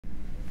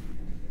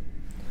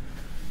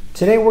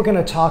Today we're going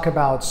to talk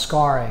about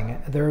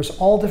scarring. There's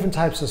all different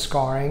types of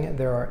scarring.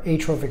 There are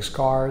atrophic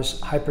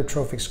scars,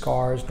 hypertrophic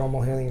scars,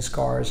 normal healing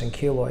scars, and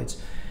keloids.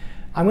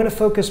 I'm going to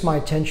focus my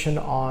attention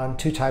on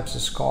two types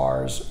of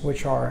scars,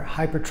 which are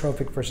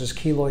hypertrophic versus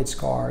keloid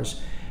scars.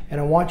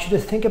 And I want you to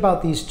think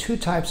about these two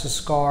types of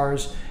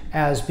scars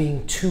as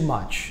being too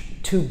much,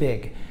 too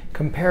big,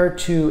 compared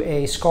to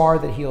a scar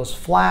that heals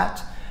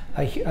flat,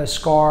 a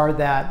scar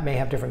that may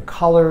have different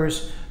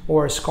colors,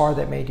 or a scar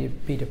that may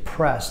be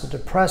depressed. The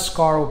depressed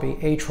scar will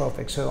be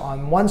atrophic. So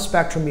on one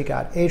spectrum, you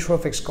got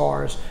atrophic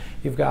scars,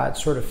 you've got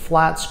sort of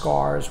flat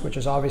scars, which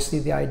is obviously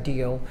the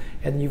ideal,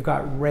 and you've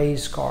got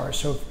raised scars.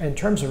 So in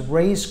terms of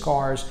raised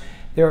scars,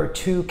 there are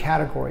two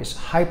categories,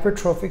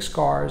 hypertrophic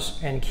scars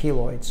and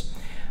keloids.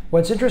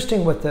 What's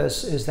interesting with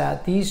this is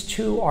that these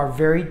two are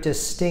very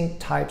distinct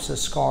types of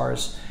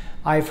scars.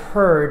 I've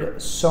heard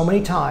so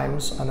many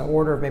times, on the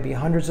order of maybe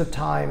hundreds of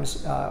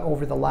times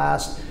over the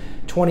last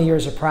 20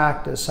 years of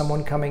practice,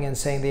 someone coming in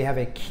saying they have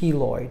a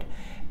keloid.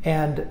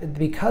 And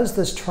because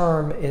this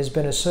term has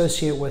been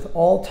associated with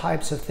all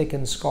types of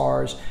thickened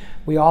scars,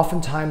 we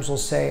oftentimes will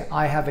say,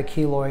 I have a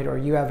keloid or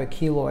you have a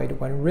keloid,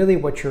 when really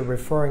what you're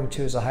referring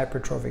to is a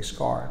hypertrophic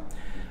scar.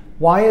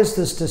 Why is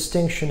this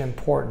distinction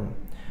important?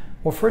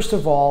 Well, first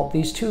of all,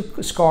 these two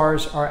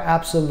scars are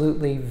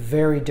absolutely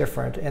very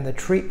different, and the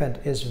treatment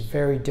is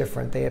very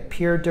different. They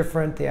appear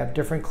different, they have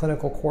different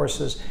clinical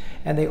courses,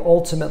 and they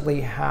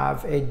ultimately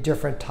have a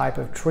different type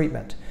of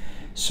treatment.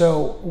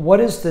 So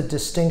what is the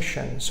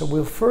distinction? So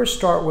we'll first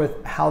start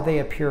with how they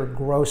appear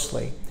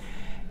grossly.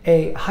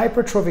 A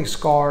hypertrophic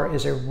scar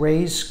is a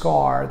raised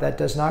scar that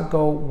does not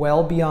go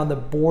well beyond the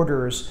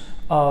borders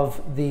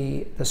of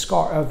the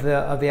scar of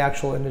the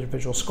actual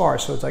individual scar.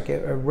 So it's like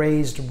a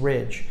raised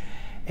ridge.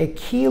 A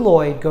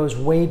keloid goes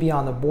way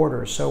beyond the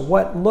border. So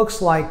what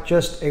looks like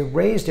just a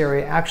raised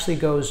area actually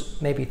goes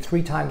maybe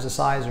 3 times the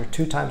size or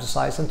 2 times the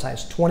size,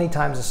 sometimes 20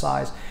 times the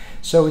size.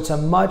 So it's a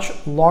much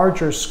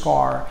larger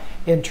scar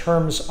in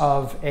terms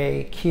of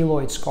a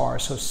keloid scar.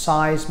 So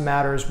size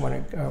matters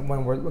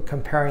when we're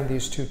comparing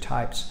these two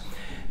types.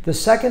 The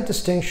second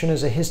distinction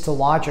is a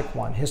histologic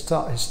one.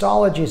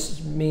 Histology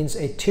means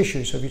a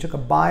tissue. So if you took a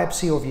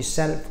biopsy or if you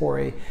sent it for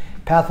a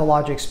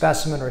pathologic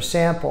specimen or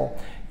sample,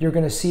 you're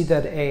going to see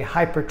that a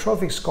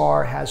hypertrophic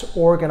scar has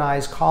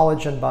organized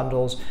collagen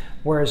bundles,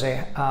 whereas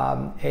a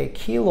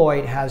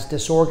keloid has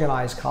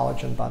disorganized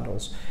collagen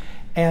bundles.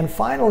 And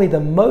finally, the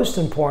most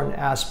important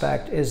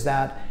aspect is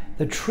that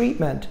the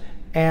treatment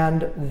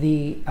and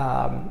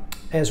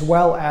as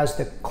well as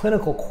the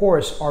clinical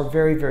course are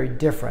very, very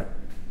different.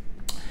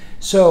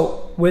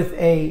 So with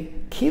a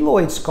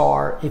keloid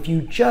scar, if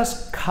you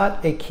just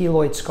cut a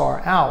keloid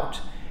scar out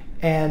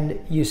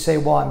and you say,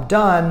 well, I'm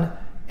done,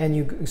 and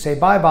you say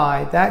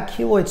bye-bye, that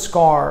keloid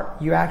scar,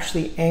 you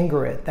actually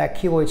anger it. That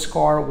keloid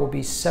scar will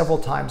be several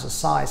times the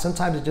size.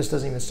 Sometimes it just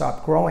doesn't even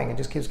stop growing. It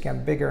just keeps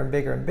getting bigger and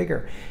bigger and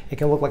bigger. It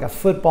can look like a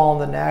football in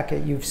the neck.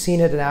 You've seen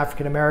it in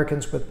African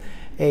Americans with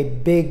a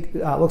big,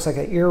 looks like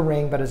an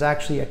earring, but is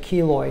actually a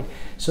keloid.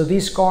 So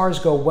these scars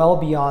go well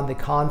beyond the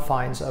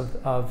confines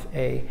of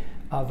a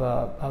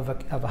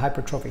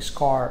hypertrophic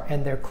scar,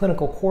 and their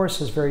clinical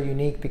course is very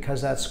unique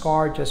because that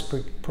scar just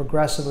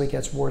progressively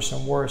gets worse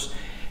and worse,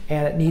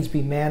 and it needs to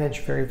be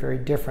managed very, very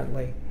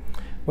differently.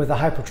 With a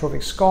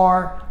hypertrophic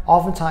scar,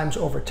 oftentimes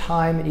over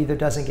time it either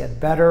doesn't get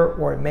better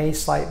or it may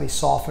slightly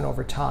soften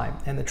over time,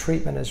 and the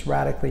treatment is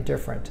radically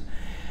different.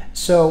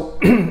 So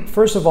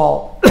first of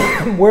all,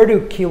 where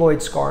do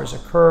keloid scars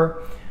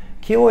occur?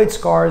 Keloid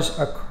scars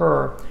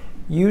occur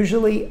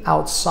usually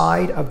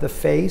outside of the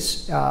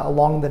face,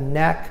 along the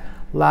neck,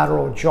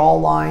 lateral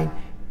jawline,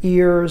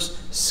 ears,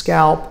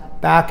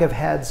 scalp, back of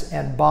heads,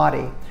 and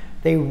body.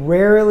 They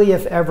rarely,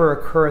 if ever,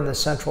 occur in the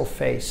central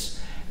face,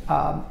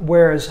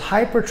 whereas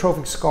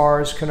hypertrophic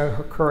scars can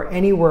occur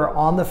anywhere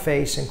on the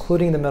face,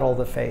 including the middle of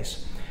the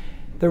face.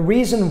 The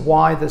reason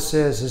why this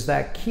is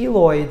that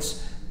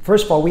keloids,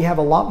 first of all, we have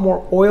a lot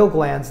more oil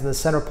glands in the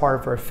center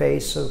part of our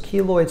face, so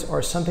keloids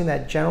are something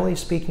that, generally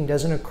speaking,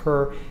 doesn't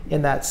occur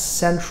in that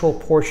central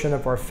portion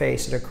of our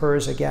face. It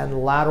occurs,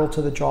 again, lateral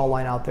to the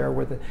jawline out there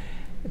where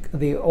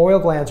the oil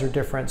glands are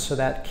different, so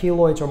that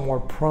keloids are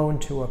more prone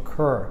to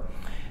occur.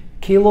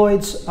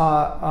 Keloids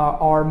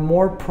are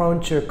more prone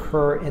to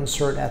occur in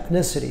certain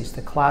ethnicities.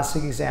 The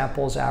classic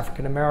example is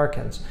African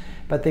Americans,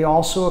 but they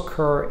also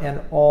occur in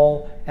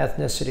all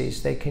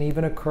ethnicities. They can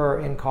even occur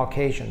in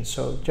Caucasians.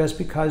 So just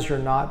because you're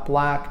not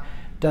black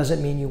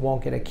doesn't mean you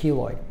won't get a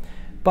keloid.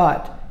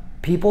 But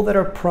people that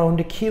are prone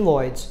to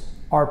keloids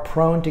are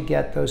prone to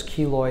get those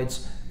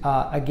keloids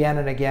again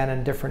and again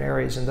in different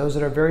areas. And those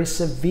that are very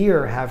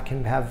severe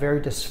can have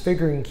very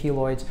disfiguring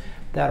keloids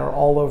that are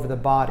all over the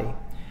body.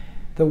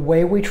 The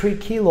way we treat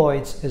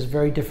keloids is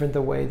very different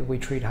than the way that we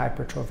treat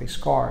hypertrophic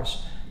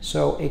scars.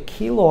 So a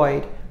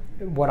keloid,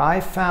 what I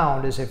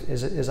found is,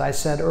 as I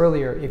said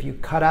earlier, if you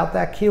cut out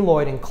that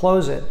keloid and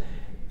close it,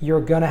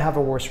 you're going to have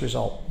a worse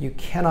result. You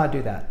cannot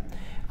do that.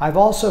 I've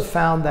also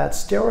found that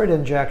steroid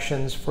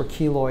injections for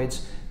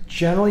keloids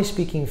generally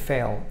speaking,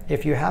 fail.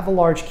 If you have a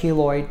large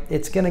keloid,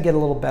 it's going to get a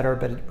little better,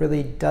 but it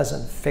really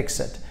doesn't fix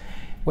it.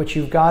 What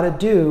you've got to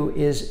do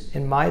is,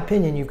 in my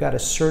opinion, you've got to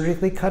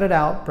surgically cut it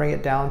out, bring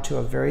it down to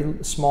a very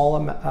small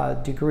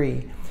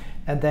degree,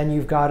 and then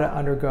you've got to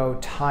undergo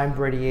timed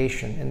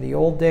radiation. In the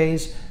old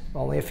days,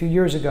 only a few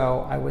years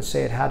ago, I would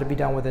say it had to be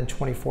done within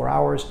 24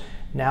 hours.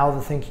 Now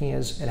the thinking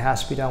is it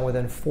has to be done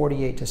within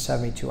 48 to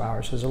 72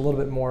 hours. So there's a little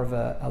bit more of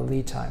a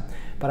lead time.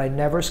 But I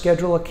never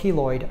schedule a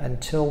keloid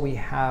until we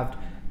have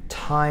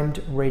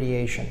timed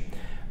radiation.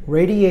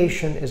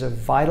 Radiation is a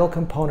vital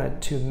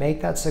component to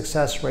make that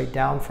success rate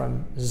down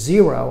from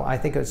 0. I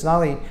think it's not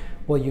only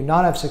will you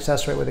not have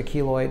success rate with a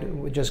keloid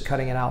with just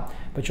cutting it out,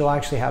 but you'll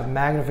actually have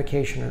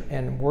magnification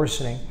and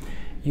worsening.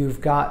 You've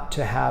got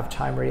to have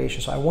time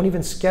radiation. So I won't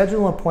even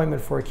schedule an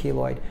appointment for a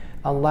keloid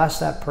unless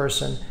that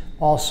person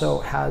also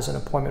has an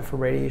appointment for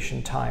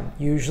radiation time.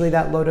 Usually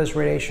that low dose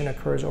radiation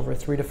occurs over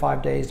 3 to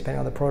 5 days, depending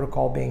on the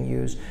protocol being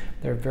used.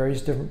 There are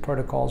various different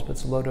protocols, but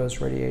it's low dose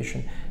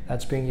radiation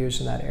that's being used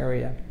in that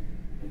area.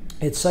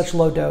 It's such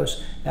low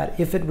dose that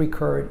if it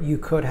recurred, you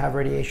could have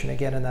radiation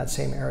again in that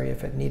same area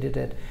if it needed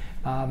it.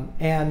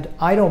 And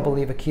I don't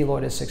believe a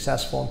keloid is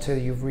successful until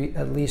you've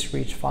at least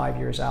reached 5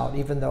 years out,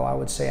 even though I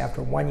would say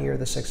after 1 year,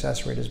 the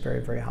success rate is very,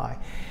 very high.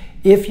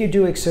 If you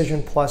do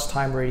excision plus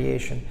time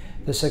radiation,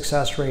 the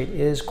success rate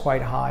is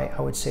quite high.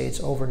 I would say it's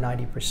over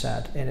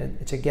 90%.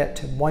 And to get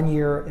to 1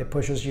 year, it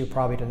pushes you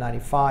probably to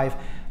 95.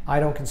 I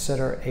don't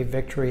consider a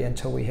victory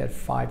until we hit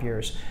 5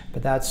 years,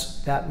 but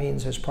that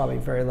means there's probably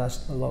very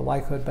low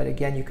likelihood, but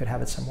again, you could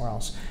have it somewhere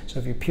else. So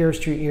if you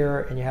pierced your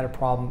ear and you had a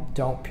problem,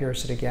 don't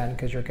pierce it again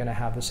because you're gonna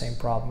have the same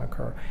problem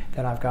occur.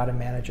 Then I've got to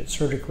manage it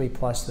surgically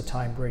plus the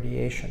timed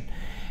radiation.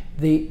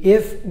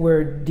 If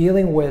we're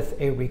dealing with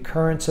a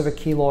recurrence of a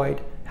keloid,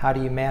 how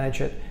do you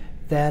manage it?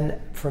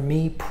 Then for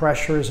me,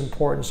 pressure is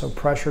important, so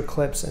pressure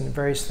clips and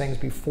various things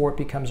before it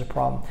becomes a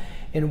problem.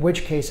 In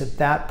which case, at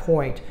that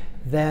point,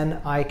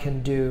 then I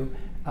can do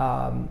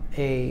I'm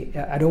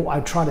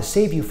trying to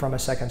save you from a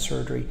second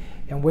surgery,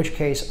 in which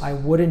case I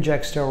would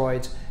inject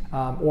steroids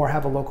or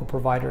have a local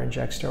provider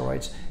inject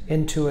steroids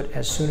into it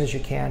as soon as you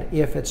can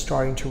if it's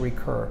starting to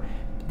recur.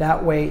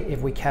 That way,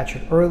 if we catch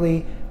it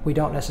early, we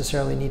don't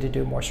necessarily need to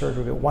do more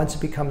surgery, but once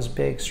it becomes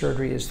big,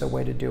 surgery is the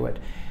way to do it.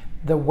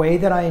 The way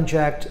that I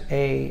inject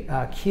a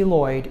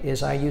keloid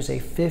is I use a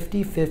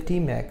 50-50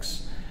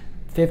 mix,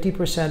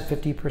 50%,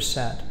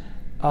 50%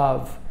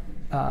 of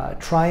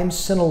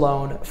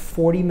triamcinolone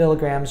 40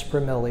 milligrams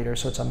per milliliter,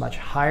 so it's a much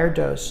higher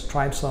dose,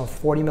 triamcinolone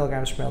 40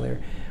 milligrams per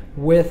milliliter,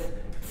 with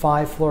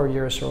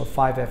 5-fluorouracil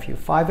 5-FU.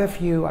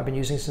 5-FU I've been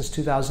using since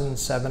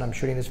 2007. I'm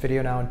shooting this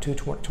video now in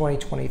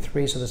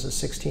 2023, so this is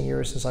 16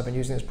 years since I've been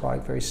using this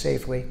product very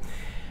safely.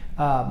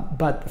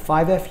 But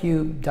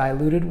 5-FU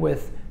diluted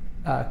with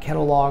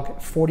Keloid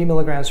 40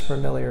 milligrams per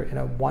milliliter in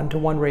a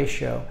 1-to-1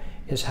 ratio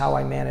is how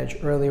I manage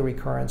early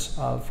recurrence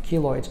of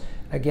keloids.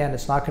 Again,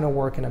 it's not going to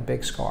work in a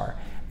big scar.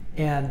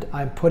 And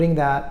I'm putting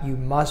that, you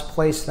must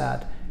place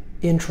that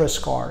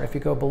intra-scar. If you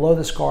go below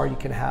the scar, you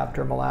can have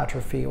dermal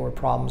atrophy or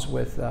problems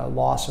with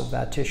loss of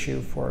that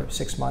tissue for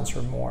 6 months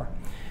or more.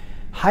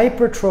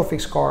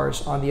 Hypertrophic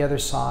scars, on the other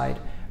side,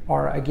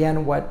 are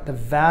again what the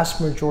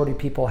vast majority of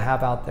people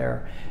have out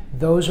there.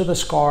 Those are the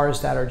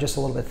scars that are just a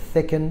little bit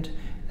thickened.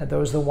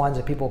 Those are the ones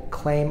that people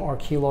claim are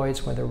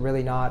keloids when they're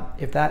really not.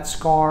 If that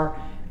scar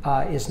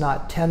is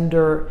not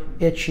tender,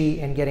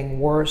 itchy, and getting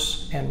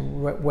worse and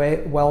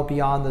well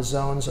beyond the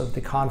zones of the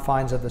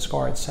confines of the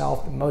scar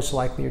itself, most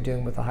likely you're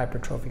dealing with a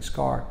hypertrophic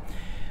scar.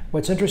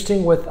 What's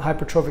interesting with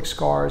hypertrophic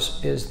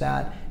scars is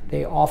that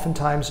they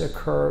oftentimes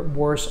occur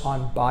worse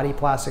on body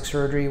plastic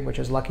surgery, which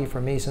is lucky for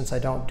me since I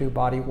don't do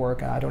body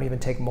work and I don't even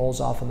take moles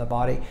off on the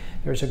body.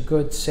 There's a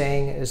good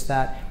saying is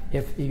that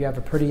if you have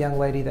a pretty young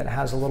lady that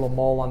has a little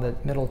mole on the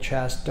middle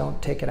chest,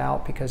 don't take it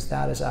out because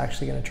that is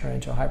actually going to turn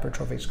into a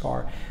hypertrophic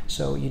scar.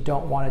 So you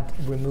don't want to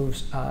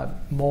remove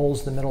moles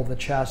in the middle of the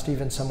chest.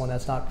 Even someone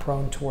that's not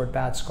prone toward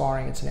bad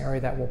scarring, it's an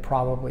area that will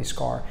probably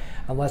scar.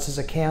 Unless it's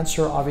a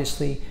cancer,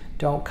 obviously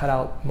don't cut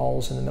out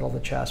moles in the middle of the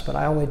chest, but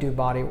I only do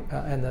body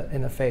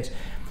in the face.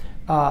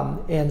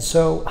 And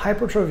so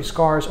hypertrophic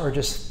scars are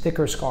just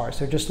thicker scars.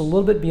 They're just a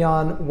little bit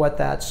beyond what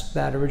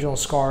that original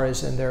scar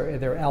is, and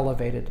they're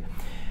elevated.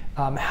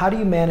 How do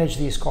you manage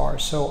these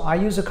scars? So I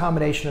use a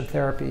combination of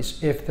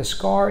therapies. If the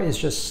scar is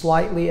just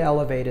slightly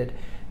elevated,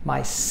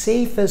 my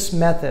safest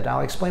method,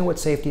 I'll explain what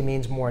safety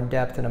means more in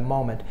depth in a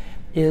moment,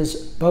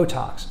 is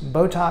Botox.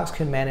 Botox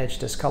can manage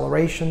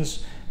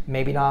discolorations,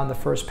 maybe not on the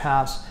first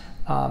pass.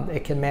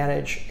 It can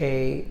manage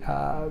a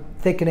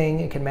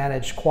thickening, it can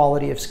manage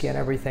quality of skin,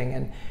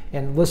 everything.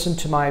 And listen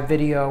to my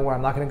video where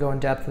I'm not going to go in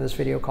depth in this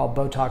video called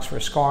Botox for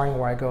Scarring,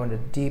 where I go into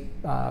deep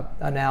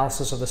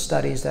analysis of the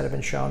studies that have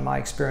been shown, my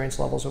experience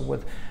levels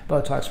with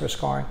Botox for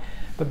scarring.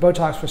 But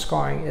Botox for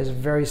scarring is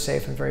very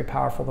safe and very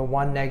powerful. The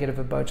one negative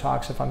of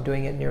Botox, if I'm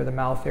doing it near the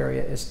mouth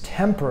area, is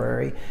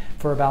temporary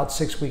for about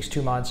 6 weeks,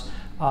 2 months.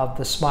 Of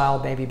the smile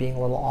maybe being a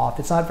little off.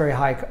 It's not very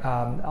high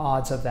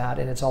odds of that,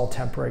 and it's all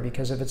temporary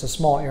because if it's a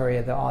small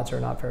area, the odds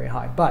are not very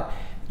high. But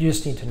You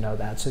just need to know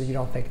that so you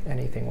don't think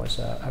anything was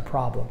a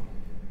problem.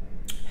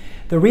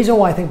 The reason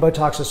why I think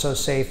Botox is so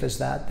safe is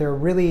that there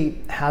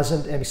really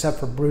hasn't, except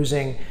for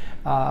bruising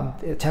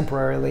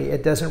temporarily,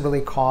 it doesn't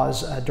really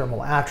cause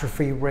dermal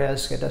atrophy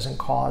risk. It doesn't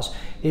cause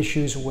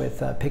issues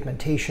with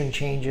pigmentation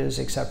changes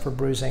except for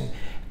bruising.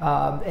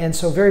 And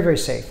so very, very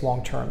safe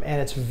long term. And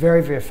it's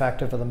very, very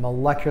effective at the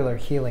molecular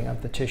healing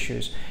of the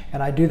tissues.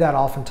 And I do that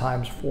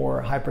oftentimes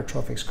for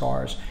hypertrophic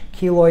scars.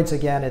 Keloids,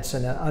 again, it's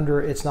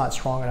not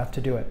strong enough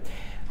to do it.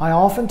 I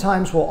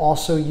oftentimes will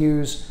also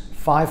use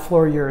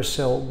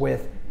 5-fluorouracil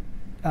with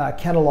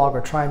Keloid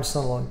or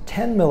triamcinolone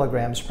 10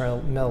 milligrams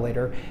per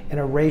milliliter in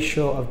a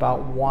ratio of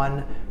about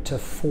 1 to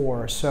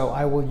 4. So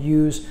I will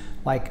use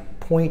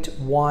like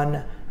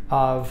 0.1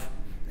 of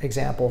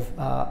example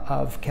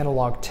of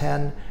Keloid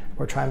 10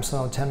 or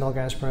triamcinolone 10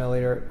 milligrams per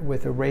milliliter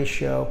with a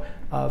ratio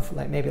of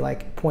maybe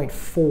like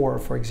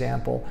 0.4, for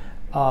example,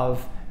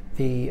 of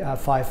the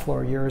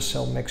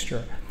 5-fluorouracil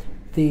mixture.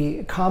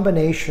 The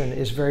combination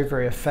is very,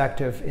 very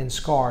effective in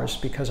scars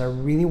because I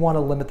really want to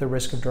limit the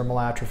risk of dermal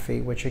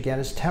atrophy, which again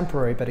is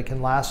temporary, but it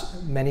can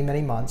last many,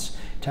 many months.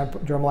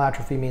 Dermal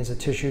atrophy means the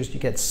tissues, you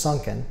get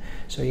sunken,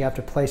 so you have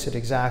to place it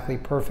exactly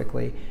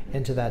perfectly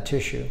into that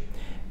tissue.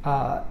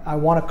 I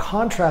want to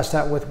contrast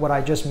that with what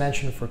I just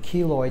mentioned for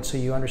keloid so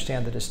you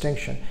understand the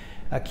distinction.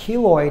 A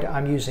keloid,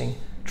 I'm using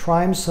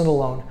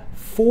triamcinolone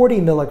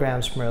 40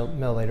 milligrams per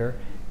milliliter,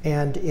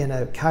 and in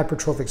a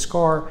hypertrophic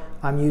scar,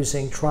 I'm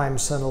using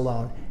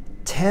triamcinolone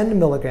 10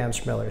 milligrams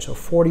per milliliter, so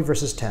 40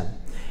 versus 10.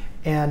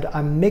 And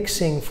I'm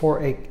mixing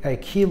for a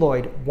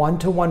keloid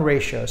 1-to-1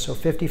 ratio, so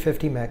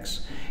 50-50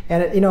 mix.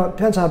 And it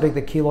depends on how big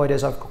the keloid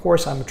is. Of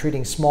course, I'm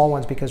treating small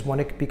ones because when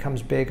it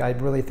becomes big, I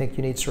really think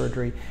you need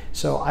surgery.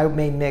 So I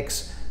may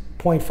mix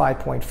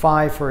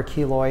 0.5 for a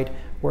keloid,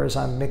 whereas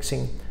I'm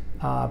mixing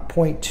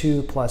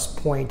 0.2 plus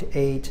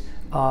 0.8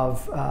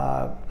 of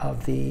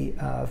the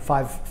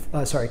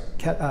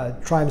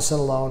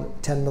triamcinolone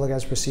 10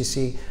 milligrams per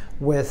cc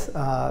with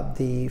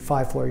the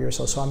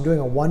 5-fluorouracil. So I'm doing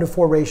a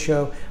 1-to-4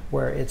 ratio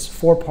where it's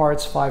 4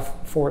 parts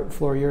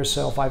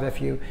 5-fluorouracil,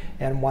 5-FU,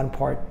 and 1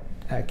 part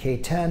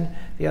K10.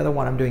 The other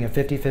one I'm doing a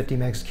 50-50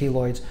 mix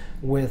keloids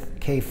with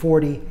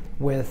K40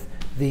 with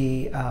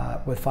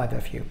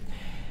 5-FU.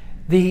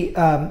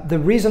 The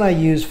reason I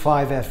use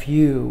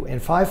 5-FU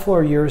and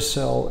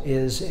 5-fluorouracil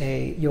is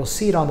you'll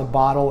see it on the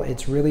bottle,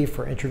 it's really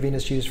for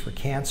intravenous use for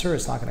cancer.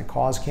 It's not going to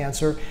cause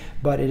cancer,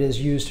 but it is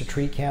used to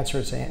treat cancer.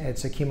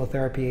 It's a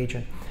chemotherapy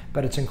agent,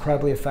 but it's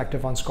incredibly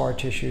effective on scar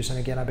tissues. And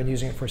again, I've been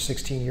using it for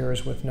 16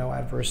 years with no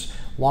adverse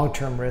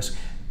long-term risk,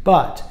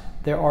 but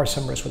there are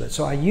some risks with it.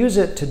 So I use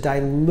it to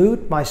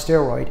dilute my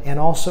steroid and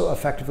also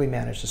effectively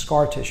manage the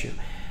scar tissue.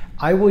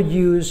 I will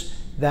use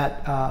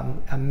that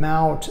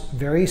amount,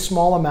 very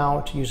small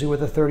amount, usually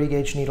with a 30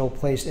 gauge needle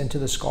placed into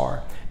the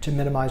scar to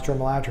minimize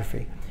dermal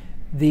atrophy.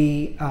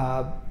 The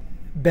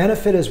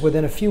benefit is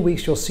within a few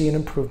weeks you'll see an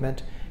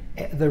improvement.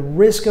 The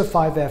risk of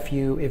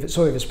 5-FU, if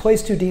it's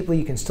placed too deeply,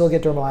 you can still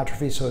get dermal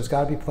atrophy, so it's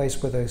got to be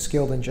placed with a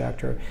skilled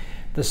injector.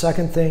 The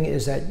second thing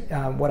is that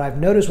what I've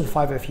noticed with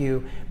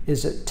 5-FU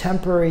is that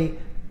temporary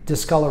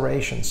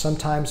discoloration,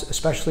 sometimes,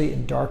 especially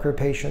in darker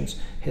patients,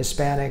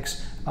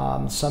 Hispanics,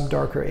 some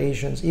darker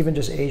Asians, even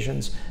just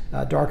Asians,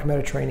 dark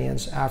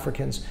Mediterraneans,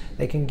 Africans,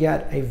 they can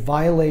get a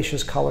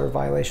violaceous color.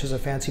 Violaceous is a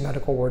fancy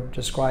medical word to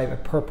describe a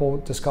purple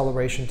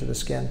discoloration to the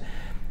skin.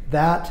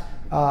 That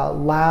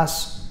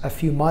lasts a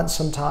few months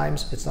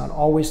sometimes. It's not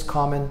always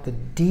common. The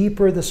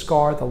deeper the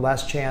scar, the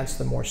less chance.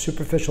 The more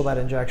superficial that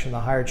injection, the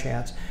higher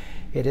chance.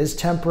 It is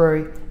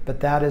temporary,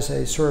 but that is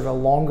a sort of a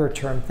longer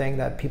term thing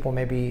that people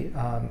may be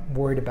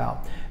worried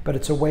about. But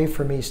it's a way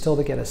for me still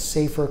to get a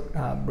safer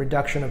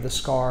reduction of the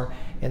scar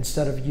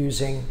instead of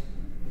using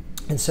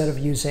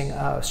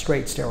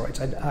straight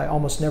steroids. I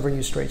almost never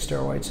use straight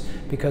steroids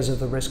because of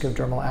the risk of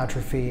dermal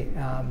atrophy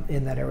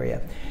in that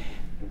area.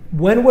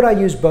 When would I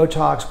use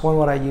Botox? When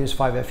would I use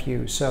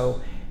 5-FU?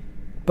 So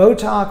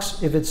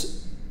Botox, if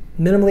it's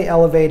minimally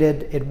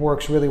elevated, it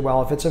works really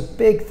well. If it's a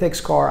big, thick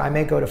scar, I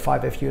may go to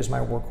 5-FU as my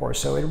workhorse.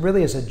 So it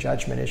really is a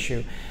judgment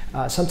issue.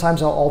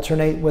 Sometimes I'll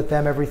alternate with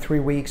them every 3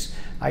 weeks.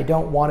 I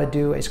don't want to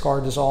do a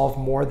scar dissolve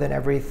more than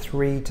every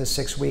 3 to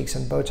 6 weeks.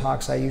 And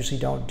Botox I usually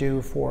don't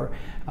do for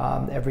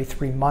every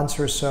 3 months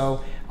or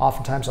so.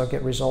 Oftentimes I'll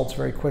get results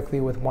very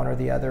quickly with one or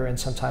the other. And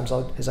sometimes,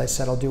 as I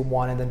said, I'll do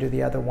one and then do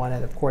the other one.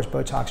 And of course,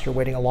 Botox, you're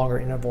waiting a longer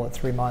interval at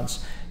 3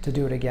 months to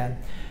do it again.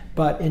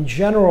 But in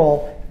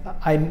general,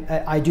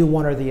 I do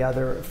one or the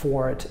other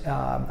for it.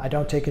 I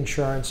don't take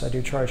insurance. I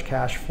do charge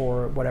cash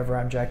for whatever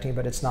I'm injecting,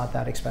 but it's not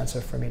that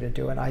expensive for me to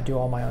do. And I do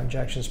all my own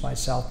injections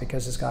myself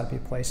because it's got to be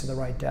placed in the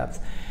right depth.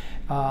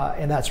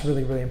 And that's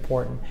really, really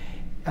important.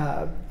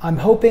 I'm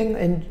hoping,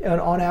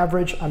 on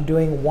average, I'm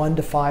doing 1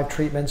 to 5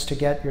 treatments to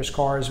get your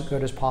scar as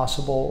good as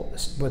possible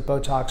with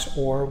Botox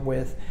or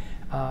with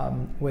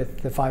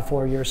the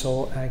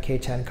 5-fluorouracil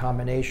K10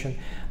 combination.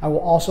 I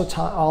will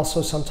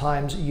also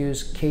sometimes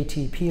use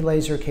KTP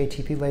laser.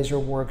 KTP laser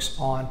works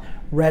on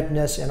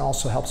redness and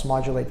also helps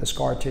modulate the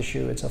scar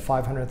tissue. It's a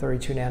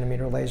 532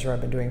 nanometer laser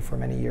I've been doing for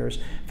many years.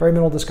 Very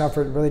minimal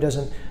discomfort, really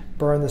doesn't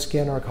burn the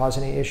skin or cause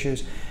any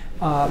issues.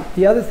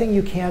 The other thing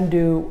you can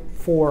do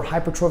for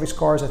hypertrophic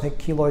scars, I think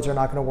keloids are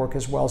not going to work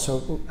as well,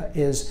 so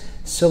is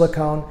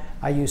silicone.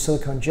 I use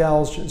silicone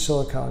gels,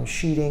 silicone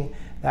sheeting.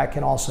 That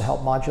can also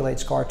help modulate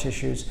scar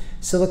tissues.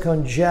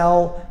 Silicone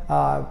gel,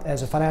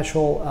 as a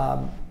financial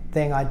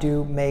thing, I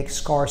do make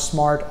Scar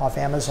Smart off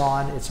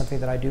Amazon. It's something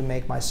that I do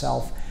make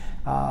myself.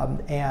 To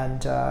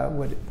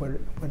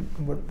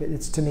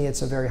me,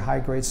 it's a very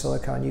high-grade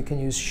silicone. You can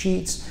use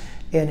sheets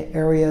in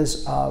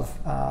areas of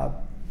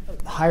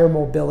higher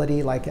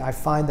mobility. Like I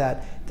find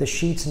that the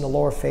sheets in the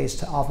lower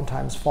face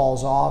oftentimes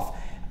falls off,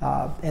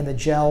 and the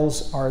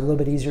gels are a little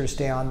bit easier to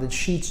stay on. The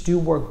sheets do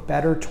work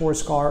better towards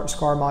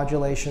scar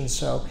modulation,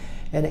 so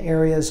in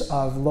areas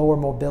of lower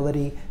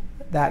mobility,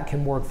 that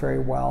can work very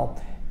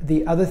well.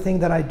 The other thing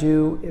that I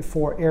do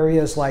for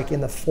areas like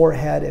in the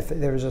forehead, if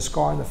there's a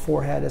scar in the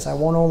forehead, is I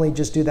won't only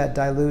just do that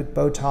dilute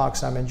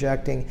Botox I'm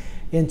injecting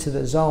into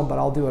the zone, but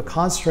I'll do a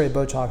concentrated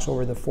Botox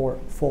over the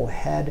full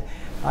head.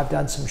 I've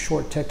done some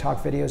short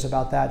TikTok videos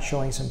about that,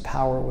 showing some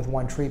power with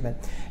one treatment.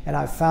 And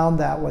I've found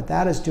that what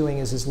that is doing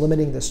is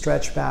limiting the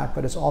stretch back,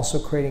 but it's also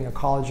creating a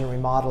collagen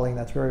remodeling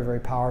that's very, very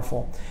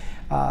powerful.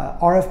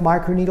 RF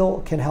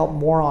microneedle can help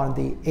more on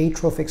the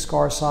atrophic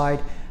scar side.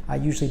 I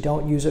usually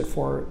don't use it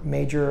for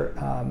major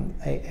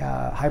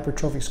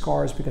hypertrophic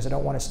scars because I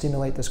don't want to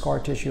stimulate the scar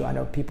tissue. I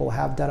know people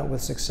have done it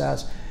with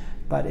success,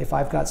 but if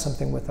I've got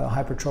something with a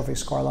hypertrophic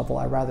scar level,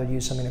 I'd rather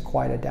use something to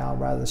quiet it down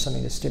rather than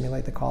something to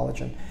stimulate the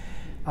collagen.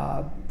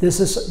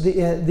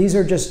 These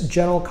are just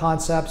general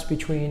concepts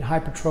between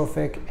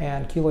hypertrophic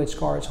and keloid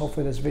scars.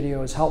 Hopefully this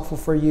video is helpful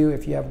for you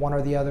if you have one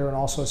or the other, and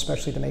also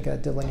especially to make a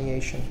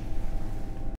delineation.